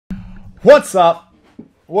What's up?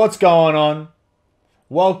 What's going on?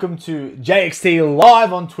 Welcome to JXT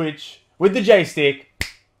live on Twitch with the JayStick,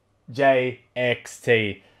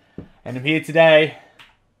 JXT. And I'm here today,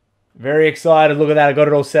 very excited. Look at that, I got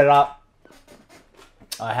it all set up.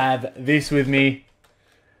 I have this with me,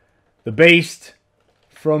 the beast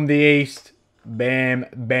from the east, Bam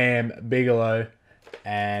Bam Bigelow.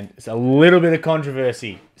 And it's a little bit of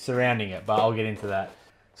controversy surrounding it, but I'll get into that.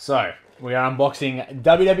 So, we are unboxing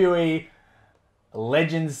WWE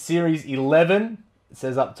Legends Series 11. It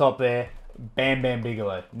says up top there, Bam Bam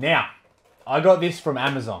Bigelow. Now, I got this from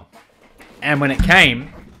Amazon. And when it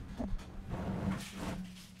came,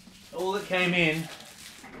 all that came in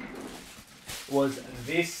was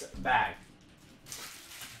this bag.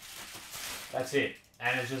 That's it.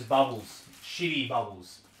 And it's just bubbles. Shitty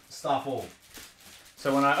bubbles. Stuff all.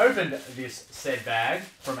 So when I opened this said bag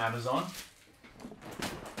from Amazon,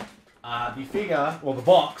 the figure, well the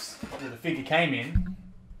box that the figure came in,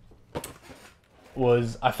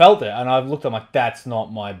 was, I felt it and I looked, I'm like, that's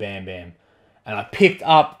not my Bam Bam. And I picked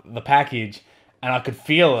up the package and I could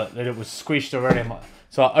feel it, that it was squished already.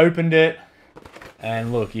 So I opened it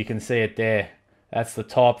and look, you can see it there. That's the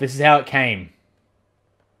top. This is how it came.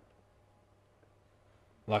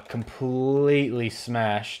 Like completely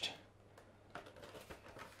smashed.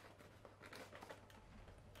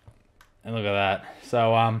 And look at that.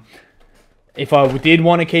 So, if I did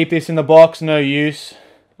want to keep this in the box, no use.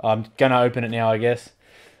 I'm going to open it now, I guess.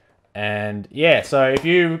 And, yeah, so if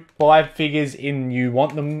you buy figures and you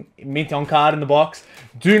want them mint on card in the box,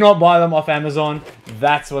 do not buy them off Amazon.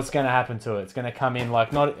 That's what's going to happen to it. It's going to come in,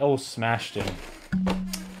 like, not all smashed and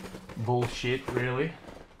bullshit, really.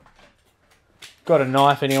 Got a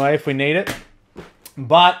knife anyway, if we need it.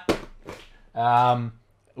 But,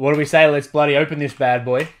 what do we say? Let's bloody open this bad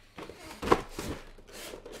boy.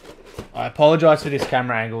 I apologise for this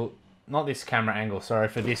camera angle. Not this camera angle, sorry,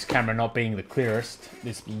 for this camera not being the clearest.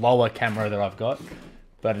 This lower camera that I've got.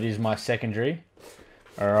 But it is my secondary.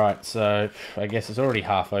 Alright, so I guess it's already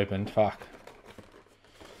half opened. Fuck.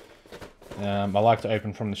 I like to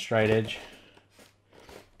open from the straight edge.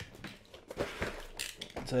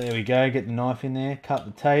 So there we go. Get the knife in there. Cut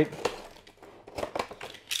the tape.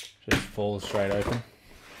 Just falls straight open.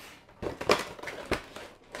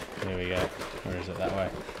 There we go. Where is it? That way.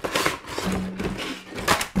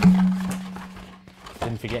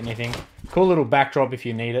 Didn't forget anything. Cool little backdrop if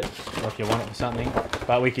you need it, or if you want it for something.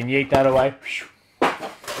 But we can yeet that away.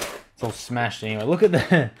 It's all smashed anyway. Look at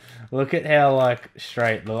the, look at how like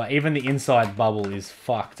straight. Even the inside bubble is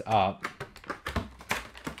fucked up.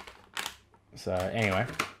 So anyway,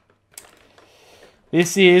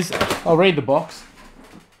 this is. I'll read the box.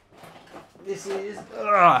 This is.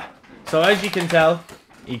 So as you can tell,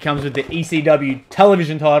 he comes with the ECW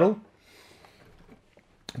television title.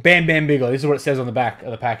 Bam Bam Bigelow. This is what it says on the back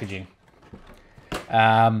of the packaging.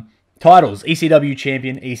 Titles: ECW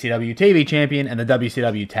Champion, ECW TV Champion, and the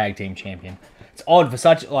WCW Tag Team Champion. It's odd for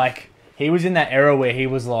such, like, he was in that era where he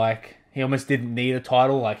was like, he almost didn't need a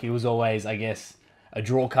title. Like, he was always, I guess, a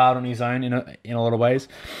draw card on his own in a lot of ways.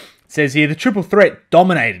 It says here, the Triple Threat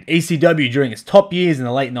dominated ECW during its top years in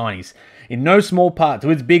the late 90s, in no small part to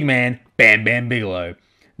its big man, Bam Bam Bigelow.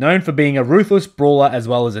 Known for being a ruthless brawler as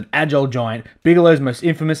well as an agile giant, Bigelow's most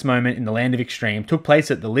infamous moment in the Land of Extreme took place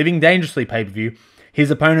at the Living Dangerously pay-per-view. His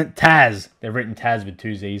opponent, Taz, they've written Taz with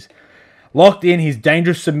 2 Z's, locked in his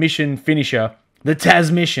dangerous submission finisher, the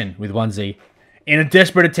Tazmission, with 1 Z. In a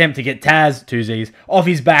desperate attempt to get Taz, 2 Z's, off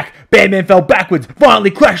his back, Bam Bam fell backwards, violently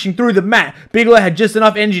crashing through the mat. Bigelow had just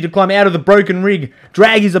enough energy to climb out of the broken rig,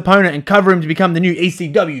 drag his opponent, and cover him to become the new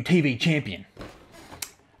ECW TV champion.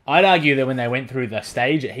 I'd argue that when they went through the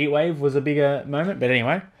stage at Heatwave was a bigger moment, but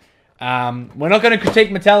anyway. We're not going to critique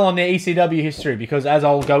Mattel on their ECW history, because as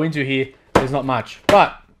I'll go into here, there's not much.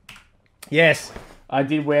 But, yes, I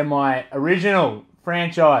did wear my original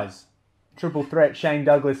franchise Triple Threat Shane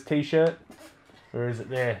Douglas t-shirt. Where is it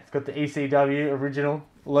there? It's got the ECW original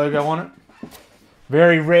logo on it.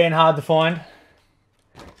 Very rare and hard to find.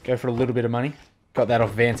 Let's go for a little bit of money. Got that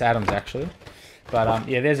off Vance Adams, actually. But,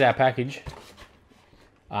 yeah, there's our package.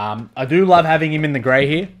 I do love having him in the grey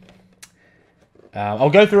here. I'll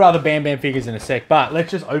go through other Bam Bam figures in a sec, but let's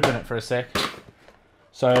just open it for a sec.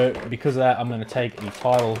 So, because of that, I'm going to take the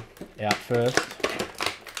title out first.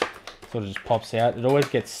 Sort of just pops out. It always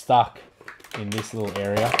gets stuck in this little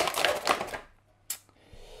area.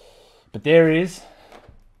 But there is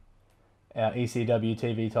our ECW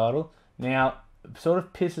TV title. Now, it sort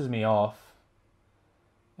of pisses me off,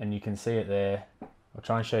 and you can see it there. I'll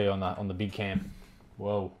try and show you on the big cam.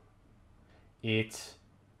 Whoa. It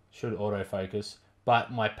should autofocus,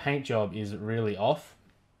 but my paint job is really off.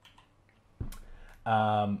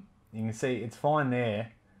 You can see it's fine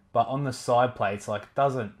there, but on the side plates, like, it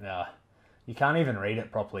doesn't, you can't even read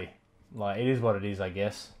it properly. Like, it is what it is, I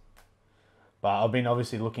guess. But I've been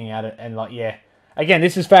obviously looking at it, and like, yeah. Again,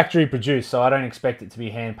 this is factory produced, so I don't expect it to be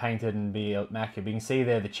hand painted and be immaculate. But you can see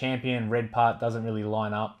there the champion red part doesn't really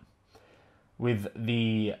line up with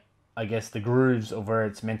the, I guess, the grooves of where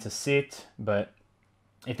it's meant to sit. But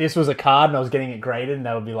if this was a card and I was getting it graded and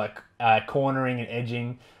they would be like cornering and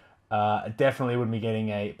edging, it definitely wouldn't be getting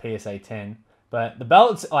a PSA 10. But the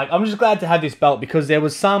belts, like, I'm just glad to have this belt because there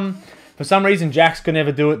was for some reason, Jakks could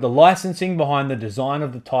never do it. The licensing behind the design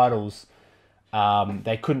of the titles,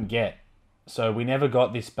 they couldn't get. So we never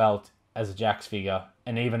got this belt as a Jakks figure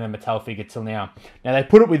and even a Mattel figure till now. Now, they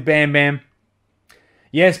put it with Bam Bam.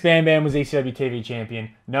 Yes, Bam Bam was ECW TV champion.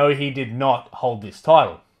 No, he did not hold this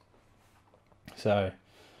title. So,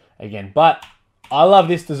 again, but I love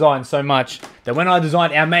this design so much that when I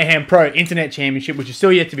designed our Mayhem Pro Internet Championship, which is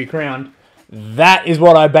still yet to be crowned, that is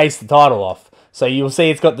what I based the title off. So you'll see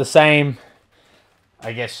it's got the same,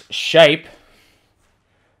 I guess, shape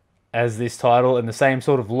as this title and the same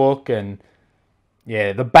sort of look and,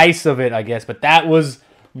 yeah, the base of it, I guess. But that was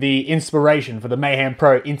the inspiration for the Mayhem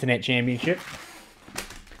Pro Internet Championship.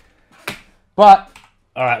 But,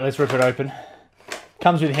 all right, let's rip it open.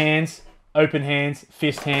 Comes with hands, open hands,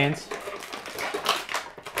 fist hands.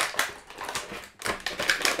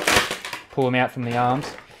 Pull them out from the arms.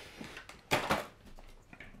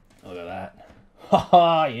 Look at that.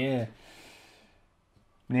 Haha, yeah.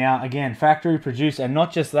 Now, again, factory produced, and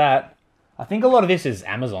not just that. I think a lot of this is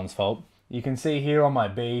Amazon's fault. You can see here on my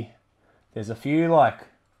B, there's a few, like,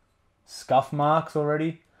 scuff marks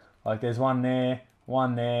already. Like, there's one there,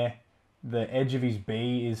 one there. The edge of his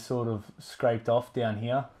B is sort of scraped off down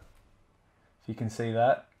here. If you can see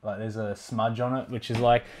that. Like, there's a smudge on it, which is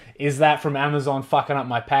like, is that from Amazon fucking up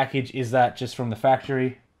my package? Is that just from the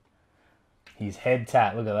factory? His head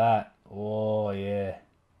tat, look at that. Oh, yeah.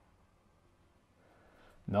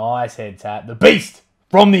 Nice head tat. The Beast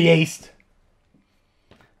from the East.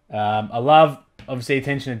 I love, obviously,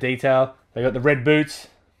 attention to detail. They got the red boots,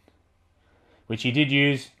 which he did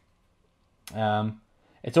use.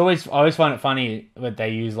 It's always, I always find it funny that they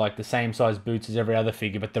use like the same size boots as every other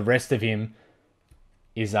figure, but the rest of him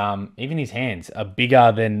is, even his hands are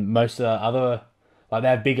bigger than most of the other, like they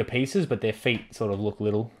have bigger pieces, but their feet sort of look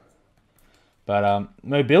little. But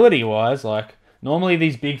mobility-wise, like, normally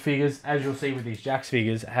these big figures, as you'll see with these Jakks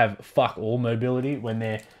figures, have fuck all mobility when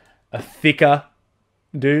they're a thicker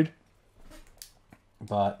dude.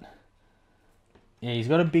 But, yeah, he's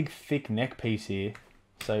got a big, thick neck piece here.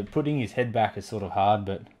 So putting his head back is sort of hard,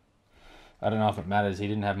 but I don't know if it matters. He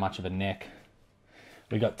didn't have much of a neck.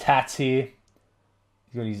 We got tats here.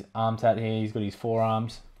 He's got his arm tat here. He's got his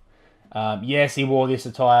forearms. Yes, he wore this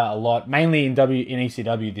attire a lot, mainly in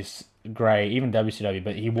ECW, this grey, even WCW,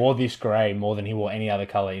 but he wore this grey more than he wore any other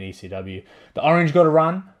colour in ECW. The orange got a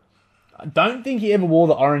run. I don't think he ever wore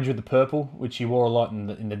the orange with the purple, which he wore a lot in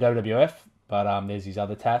the WWF, but there's his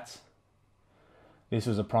other tats. This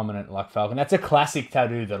was a prominent like Falcon. That's a classic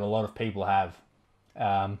tattoo that a lot of people have.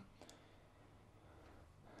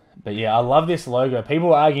 But yeah, I love this logo.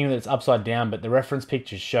 People are arguing that it's upside down, but the reference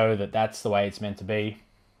pictures show that that's the way it's meant to be.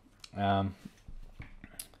 I'll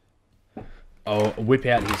whip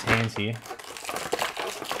out his hands here.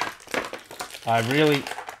 I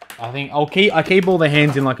think I keep all the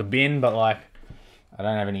hands in like a bin, but like I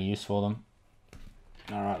don't have any use for them.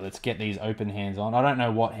 All right, let's get these open hands on. I don't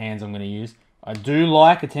know what hands I'm going to use. I do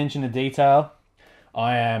like attention to detail.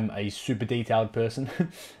 I am a super detailed person.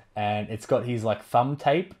 And it's got his like thumb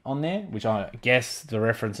tape on there, which I guess the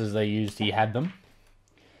references they used, he had them.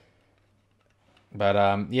 But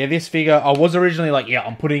yeah, this figure, I was originally like, yeah,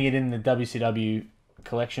 I'm putting it in the WCW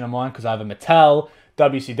collection of mine because I have a Mattel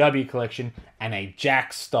WCW collection and a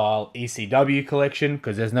Jakks style ECW collection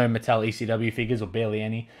because there's no Mattel ECW figures or barely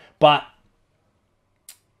any. But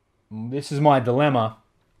this is my dilemma.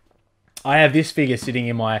 I have this figure sitting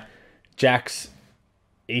in my Jakks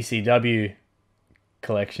ECW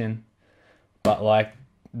collection, but like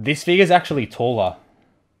this figure is actually taller,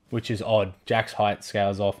 which is odd. Jakks' height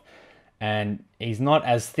scales off, and he's not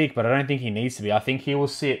as thick, but I don't think he needs to be. I think he will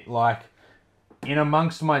sit like in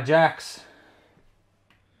amongst my Jakks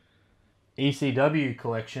ECW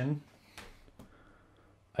collection.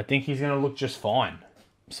 I think he's going to look just fine.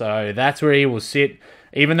 So that's where he will sit.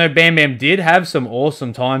 Even though Bam Bam did have some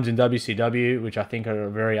awesome times in WCW, which I think are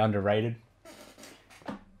very underrated.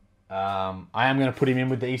 I am going to put him in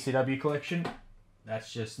with the ECW collection.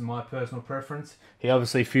 That's just my personal preference. He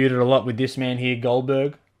obviously feuded a lot with this man here,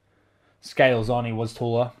 Goldberg. Scales on, he was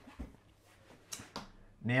taller.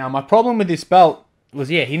 Now, my problem with this belt was,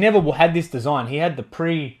 yeah, he never had this design. He had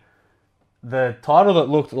the title that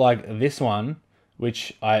looked like this one,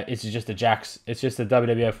 which it's just a Jax. It's just a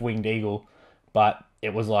WWF Winged Eagle, but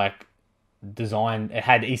it was like designed. It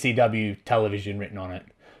had ECW television written on it.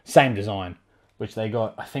 Same design, which they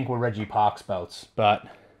got, I think, were Reggie Parks belts. But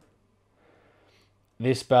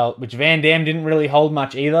this belt, which Van Dam didn't really hold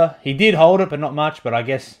much either. He did hold it, but not much. But I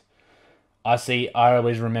guess I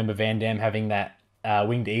always remember Van Dam having that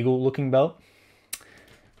Winged Eagle looking belt.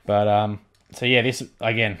 But so yeah,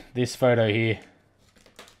 this photo here.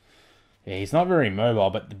 Yeah, he's not very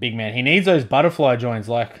mobile, but the big man, he needs those butterfly joints,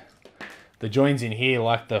 like the joints in here,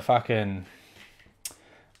 like the fucking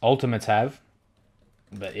Ultimates have.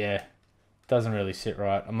 But yeah, doesn't really sit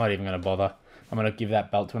right. I'm not even going to bother. I'm going to give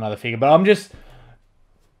that belt to another figure. But I'm just...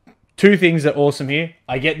 Two things are awesome here.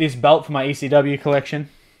 I get this belt for my ECW collection.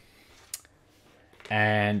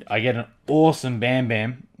 And I get an awesome Bam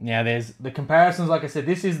Bam. Now, there's the comparisons. Like I said,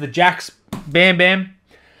 this is the Jax Bam Bam.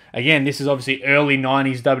 Again, this is obviously early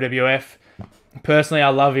 90s WWF. Personally, I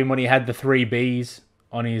love him when he had the 3 Bs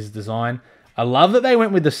on his design. I love that they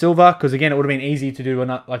went with the silver, because again, it would have been easy to do.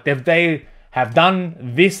 Like they have done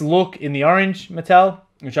this look in the orange Mattel,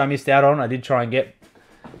 which I missed out on. I did try and get.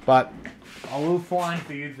 But I will find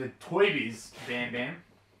for you the Toy Biz Bam Bam.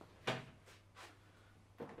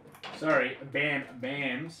 Sorry, Bam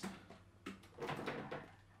Bams.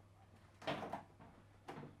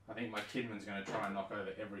 I think my Kidman's going to try and knock over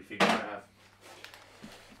every figure I have.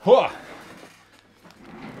 Whoa.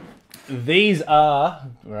 These are...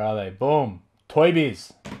 Where are they? Boom. Toy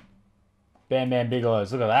Biz. Bam Bam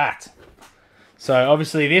Bigelows. Look at that. So,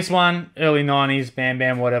 obviously, this one, early 90s, Bam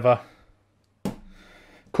Bam, whatever.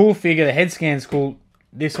 Cool figure. The head scan's cool.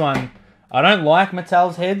 This one, I don't like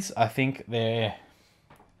Mattel's heads. I think they're...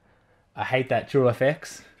 I hate that True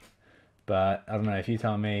FX. But, I don't know, if you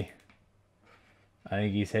tell me... I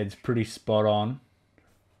think his head's pretty spot on.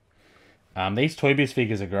 These Toy Biz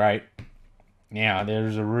figures are great. Now,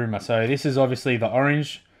 there's a rumor. So, this is obviously the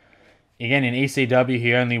orange. Again, in ECW,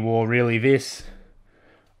 he only wore really this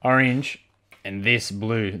orange and this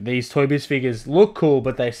blue. These Toy Biz figures look cool,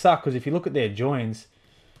 but they suck. Because if you look at their joints,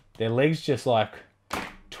 their legs just, like,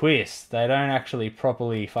 twist. They don't actually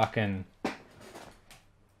properly fucking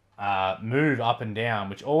move up and down,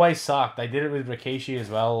 which always suck. They did it with Rikishi as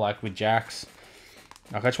well, like with Jax.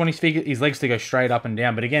 Like, I just want his legs to go straight up and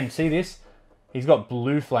down. But again, see this? He's got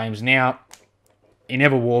blue flames. Now, he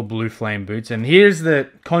never wore blue flame boots. And here's the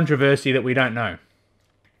controversy that we don't know.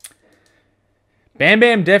 Bam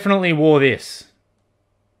Bam definitely wore this.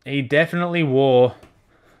 He definitely wore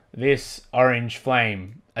this orange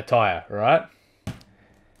flame attire, right?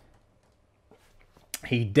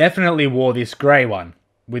 He definitely wore this grey one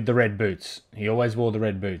with the red boots. He always wore the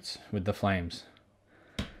red boots with the flames.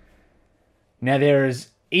 Now, there's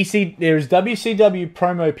WCW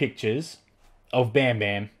promo pictures of Bam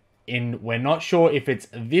Bam we're not sure if it's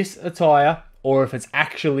this attire or if it's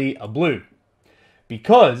actually a blue.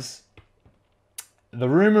 Because the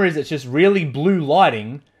rumor is it's just really blue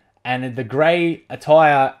lighting, and the grey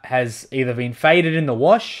attire has either been faded in the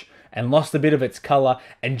wash and lost a bit of its colour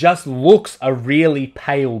and just looks a really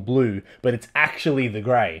pale blue, but it's actually the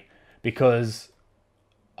grey. Because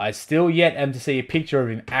I still yet am to see a picture of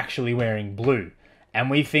him actually wearing blue. And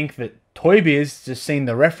we think that Toy Biz, just seen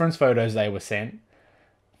the reference photos they were sent,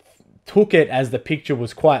 took it as the picture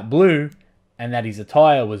was quite blue and that his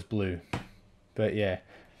attire was blue. But yeah,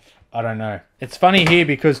 I don't know. It's funny here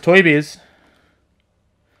because Toy Biz,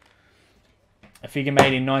 a figure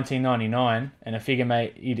made in 1999 and a figure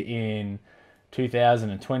made in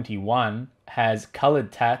 2021 has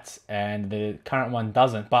coloured tats, and the current one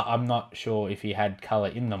doesn't, but I'm not sure if he had colour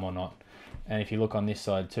in them or not. And if you look on this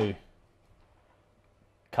side too,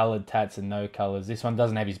 coloured tats and no colours. This one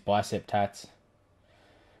doesn't have his bicep tats.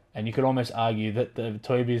 And you could almost argue that the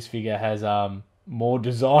Toy Biz figure has more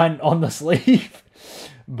design on the sleeve.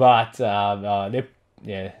 But,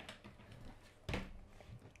 yeah.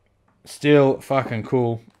 Still fucking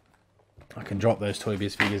cool. I can drop those Toy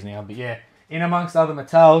Biz figures now. But yeah, in amongst other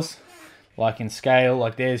Mattels, like in scale,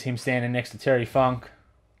 like there's him standing next to Terry Funk.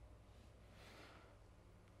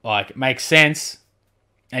 Like, it makes sense.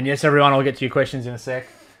 And yes, everyone, I'll get to your questions in a sec.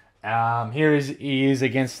 He is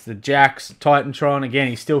against the Jax Titantron. Again,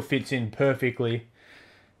 he still fits in perfectly.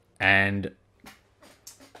 And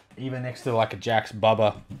even next to like a Jax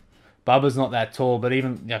Bubba. Bubba's not that tall, but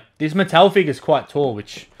even this Mattel figure is quite tall,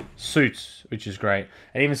 which suits, which is great.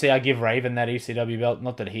 And even see, I give Raven that ECW belt.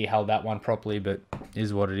 Not that he held that one properly, but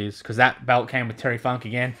is what it is. Because that belt came with Terry Funk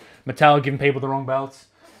again. Mattel giving people the wrong belts.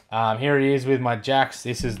 Here he is with my Jax.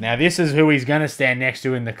 This is who he's going to stand next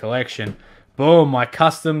to in the collection. Boom, my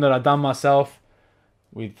custom that I done myself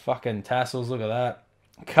with fucking tassels. Look at that.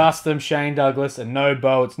 Custom Shane Douglas and no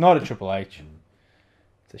bow. It's not a Triple H.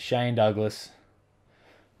 It's a Shane Douglas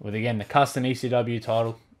with, again, the custom ECW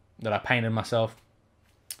title that I painted myself.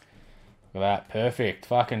 Look at that. Perfect.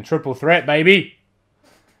 Fucking triple threat, baby.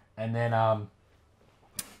 And then,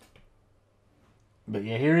 but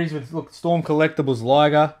yeah, here he is with, look, Storm Collectibles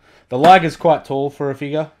Liger. The Liger's quite tall for a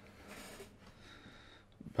figure,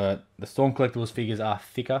 but the Storm Collectibles figures are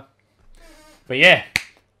thicker. But yeah,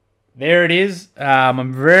 there it is.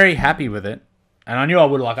 I'm very happy with it. And I knew I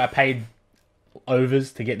would. Like, I paid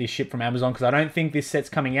overs to get this ship from Amazon because I don't think this set's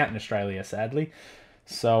coming out in Australia, sadly.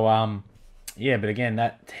 So, yeah, but again,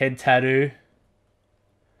 that head tattoo,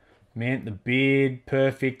 man, the beard,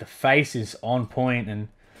 perfect. The face is on point. And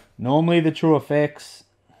normally the True Effects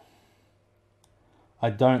I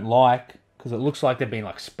don't like because it looks like they've been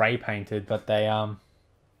like spray painted, but they've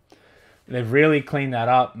really cleaned that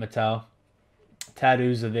up, Mattel.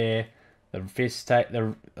 Tattoos are there. The fist tape,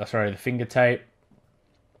 the finger tape.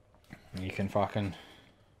 You can fucking,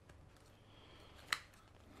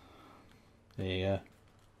 there you go.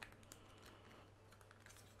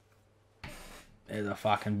 There's a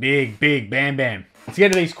fucking big bam bam. Let's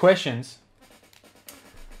get to these questions.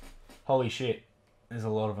 Holy shit, there's a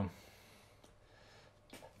lot of them.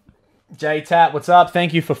 J-Tap, what's up?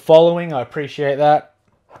 Thank you for following. I appreciate that.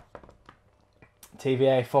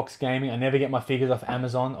 TVA, Fox Gaming. I never get my figures off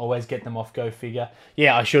Amazon. Always get them off Go Figure.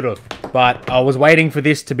 Yeah, I should have. But I was waiting for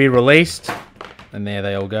this to be released. And there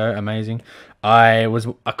they all go. Amazing. I was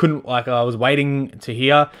waiting to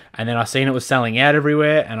hear. And then I seen it was selling out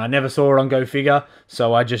everywhere. And I never saw it on Go Figure.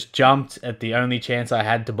 So I just jumped at the only chance I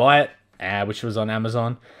had to buy it. Which was on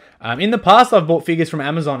Amazon. In the past, I've bought figures from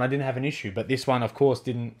Amazon. I didn't have an issue. But this one, of course,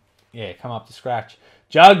 didn't come up to scratch.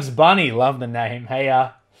 Jugs Bunny. Love the name.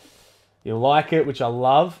 Hey, you like it, which I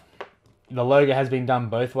love. The logo has been done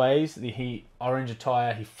both ways. The orange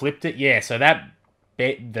attire, he flipped it. Yeah, so that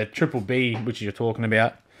the Triple B, which you're talking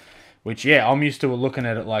about, which, yeah, I'm used to looking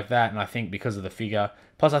at it like that, and I think because of the figure.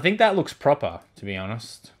 Plus, I think that looks proper, to be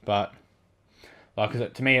honest. But,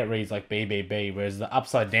 like, to me, it reads like BBB, whereas the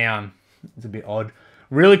upside down is a bit odd.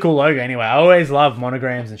 Really cool logo, anyway. I always love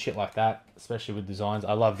monograms and shit like that, especially with designs.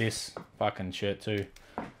 I love this fucking shirt, too.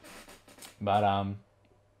 But,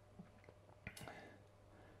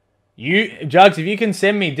 Jugs, if you can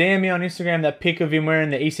send me, DM me on Instagram that pic of him wearing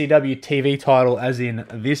the ECW TV title as in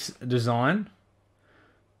this design,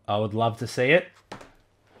 I would love to see it.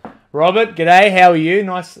 Robert, g'day, how are you?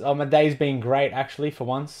 Nice. Oh, my day's been great, actually, for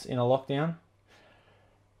once in a lockdown.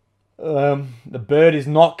 The bird is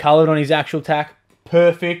not coloured on his actual tack.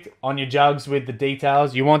 Perfect on your Jugs with the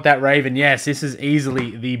details. You want that Raven? Yes, this is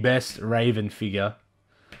easily the best Raven figure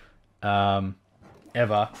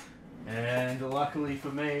ever. And luckily for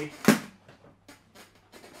me,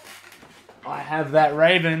 I have that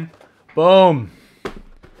Raven. Boom.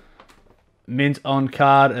 Mint on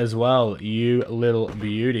card as well. You little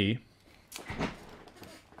beauty.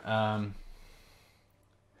 Now,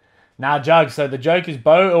 Jugs, so the joke is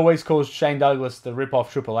Bo always calls Shane Douglas the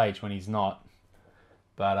rip-off Triple H when he's not.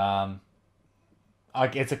 But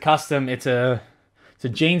it's a custom, it's a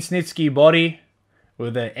Gene Snitsky body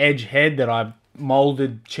with an edge head that I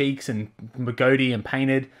molded cheeks and goatee and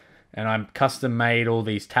painted, and I custom made all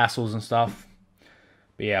these tassels and stuff.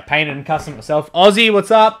 But yeah, painted and custom myself. Aussie,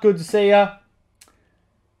 what's up? Good to see ya.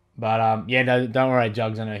 But yeah, no, don't worry,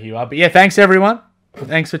 Jugs, I know who you are. But yeah, thanks everyone.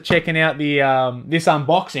 Thanks for checking out the this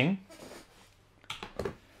unboxing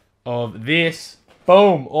of this.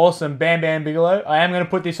 Boom, awesome Bam Bam Bigelow. I am going to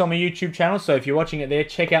put this on my YouTube channel, so if you're watching it there,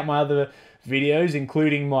 check out my other videos,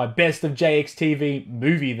 including my Best of JXT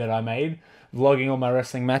movie that I made, vlogging all my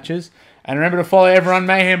wrestling matches. And remember to follow Everyone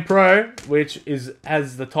Mayhem Pro, which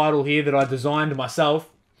has the title here that I designed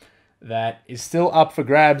myself, that is still up for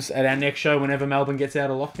grabs at our next show whenever Melbourne gets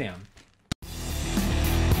out of lockdown.